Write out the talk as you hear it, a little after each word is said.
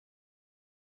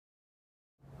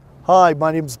Hi,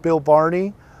 my name is Bill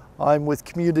Barney. I'm with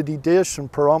Community Dish in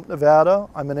Pahrump, Nevada.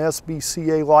 I'm an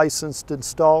SBCA licensed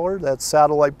installer, that's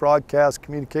Satellite Broadcast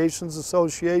Communications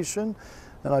Association,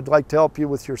 and I'd like to help you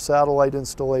with your satellite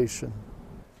installation.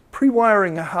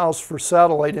 Pre-wiring a house for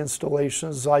satellite installation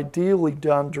is ideally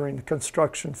done during the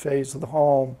construction phase of the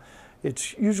home.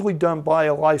 It's usually done by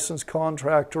a licensed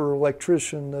contractor or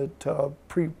electrician that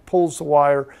pulls the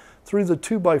wire through the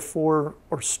 2x4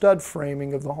 or stud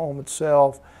framing of the home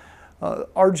itself.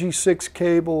 RG6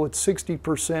 cable at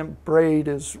 60% braid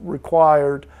is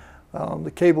required. The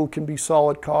cable can be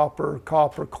solid copper,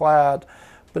 copper clad,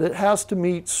 but it has to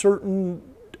meet certain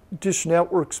Dish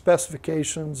Network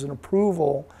specifications and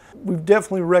approval. We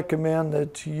definitely recommend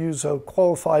that you use a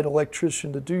qualified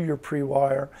electrician to do your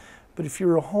pre-wire, but if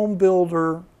you're a home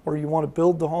builder or you want to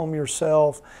build the home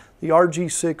yourself, the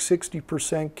RG6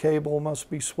 60% cable must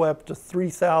be swept to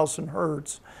 3,000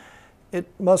 hertz. It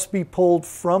must be pulled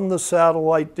from the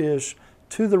satellite dish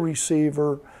to the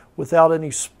receiver without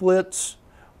any splits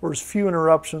or as few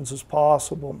interruptions as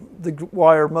possible. The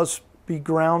wire must be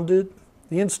grounded.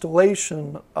 The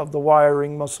installation of the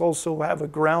wiring must also have a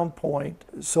ground point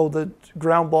so that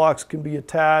ground blocks can be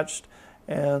attached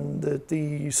and that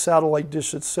the satellite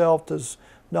dish itself does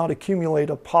not accumulate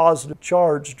a positive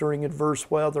charge during adverse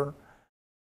weather.